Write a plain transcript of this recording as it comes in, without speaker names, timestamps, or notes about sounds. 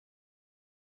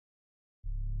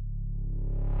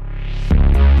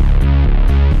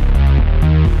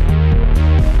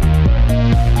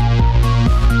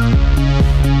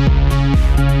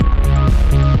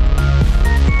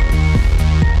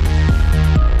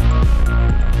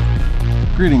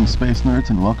Greetings, space nerds,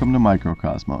 and welcome to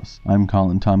Microcosmos. I'm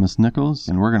Colin Thomas Nichols,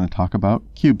 and we're going to talk about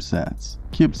CubeSats.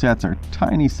 CubeSats are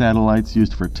tiny satellites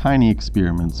used for tiny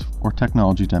experiments or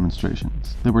technology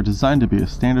demonstrations. They were designed to be a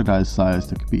standardized size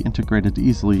that could be integrated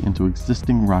easily into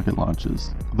existing rocket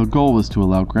launches. The goal was to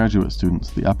allow graduate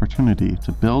students the opportunity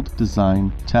to build,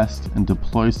 design, test, and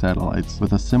deploy satellites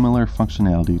with a similar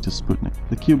functionality to Sputnik.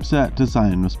 The CubeSat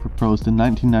design was proposed in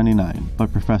 1999 by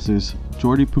professors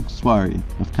Jordi Puig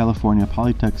of California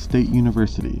Polytech State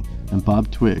University and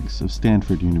Bob Twiggs of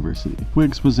Stanford University.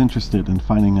 Twiggs was interested in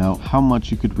finding out how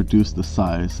much you could reduce the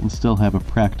size and still have a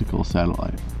practical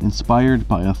satellite. Inspired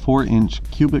by a 4-inch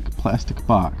cubic plastic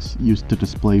box used to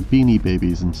display Beanie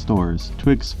Babies in stores,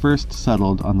 Twiggs first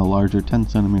settled on the larger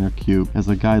 10cm cube as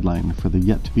a guideline for the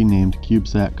yet-to-be-named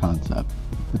CubeSat concept.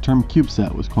 The term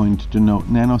CubeSat was coined to denote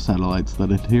nano-satellites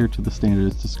that adhere to the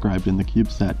standards described in the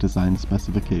CubeSat design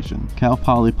specification. Cal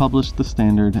Poly published the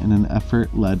standard in an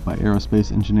effort led by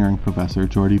aerospace engineering professor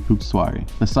Jordi Puig.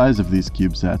 The size of these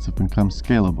CubeSats have become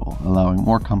scalable, allowing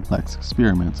more complex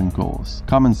experiments and goals.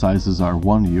 Common sizes are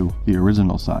 1U, the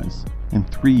original size, and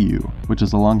 3U, which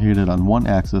is elongated on one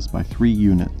axis by 3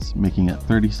 units, making it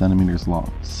 30 centimeters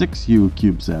long. 6U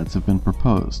CubeSats have been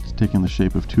proposed, taking the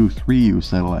shape of two 3U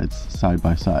satellites side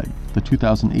by side. The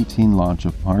 2018 launch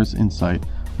of Mars InSight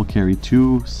will carry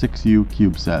two 6U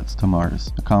CubeSats to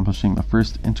Mars, accomplishing the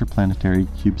first interplanetary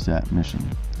CubeSat mission.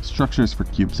 Structures for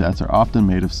CubeSats are often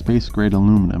made of space-grade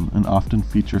aluminum and often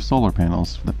feature solar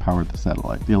panels that power the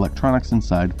satellite. The electronics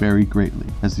inside vary greatly,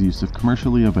 as the use of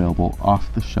commercially available,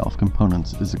 off-the-shelf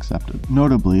components is accepted.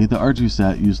 Notably, the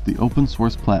ArduSat used the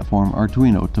open-source platform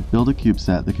Arduino to build a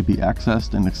CubeSat that could be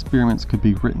accessed and experiments could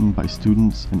be written by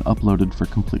students and uploaded for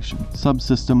completion.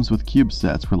 Subsystems with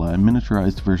CubeSats rely on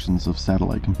miniaturized versions of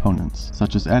satellite components,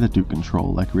 such as attitude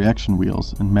control like reaction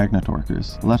wheels and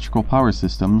magnetorquers, electrical power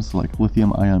systems like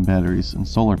lithium-ion batteries and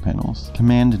solar panels,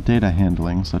 command data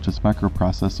handling such as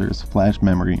microprocessors, flash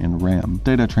memory, and RAM,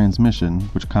 data transmission,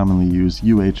 which commonly use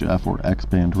UHF or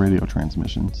X-band radio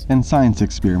transmissions, and science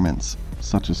experiments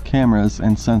such as cameras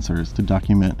and sensors to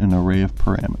document an array of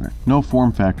parameters. No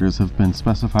form factors have been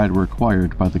specified or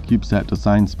required by the CubeSat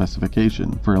design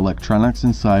specification for electronics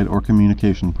inside or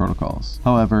communication protocols.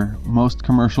 However, most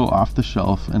commercial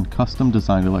off-the-shelf and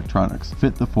custom-designed electronics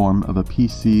fit the form of a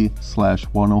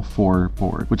PC/104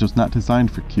 board, which was not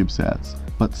designed for CubeSats,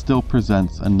 but still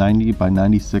presents a 90 by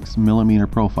 96 millimeter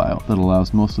profile that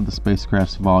allows most of the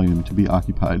spacecraft's volume to be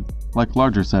occupied. Like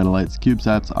larger satellites,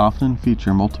 CubeSats often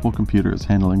feature multiple computers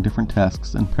handling different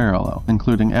tasks in parallel,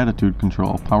 including attitude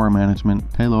control, power management,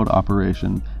 payload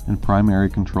operation, and primary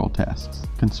control tasks.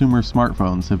 Consumer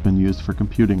smartphones have been used for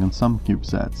computing on some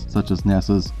CubeSats, such as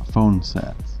NASA's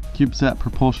PhoneSats. CubeSat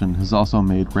propulsion has also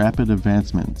made rapid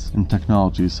advancements in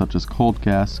technologies such as cold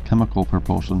gas, chemical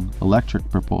propulsion, electric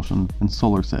propulsion, and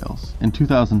solar sails. In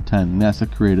 2010, NASA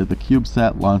created the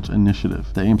CubeSat Launch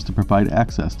Initiative that aims to provide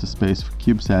access to space for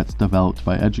CubeSats developed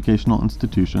by educational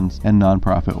institutions and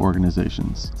nonprofit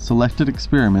organizations. Selected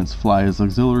experiments fly as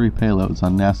auxiliary payloads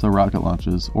on NASA rocket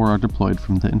launches or are deployed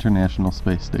from the International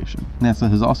Space Station. NASA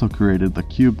has also created the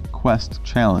CubeQuest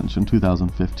Challenge in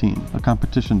 2015, a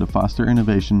competition to foster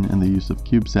innovation in the use of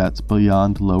CubeSats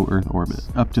beyond low Earth orbit.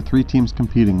 Up to 3 teams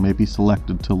competing may be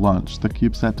selected to launch the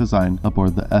CubeSat design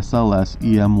aboard the SLS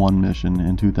EM-1 mission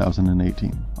in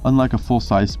 2018. Unlike a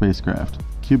full-size spacecraft,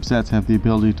 CubeSats have the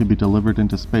ability to be delivered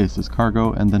into space as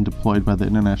cargo and then deployed by the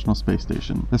International Space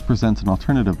Station. This presents an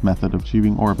alternative method of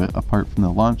achieving orbit apart from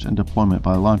the launch and deployment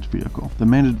by a launch vehicle. The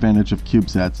main advantage of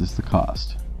CubeSats is the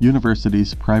cost.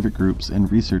 Universities, private groups,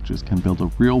 and researchers can build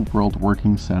a real-world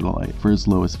working satellite for as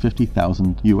low as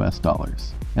 $50,000 US.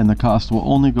 And the cost will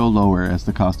only go lower as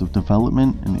the cost of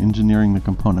development and engineering the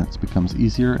components becomes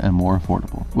easier and more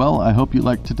affordable. Well, I hope you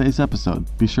liked today's episode.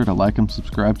 Be sure to like and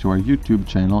subscribe to our YouTube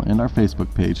channel and our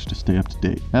Facebook page to stay up to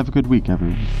date. Have a good week,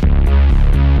 everyone.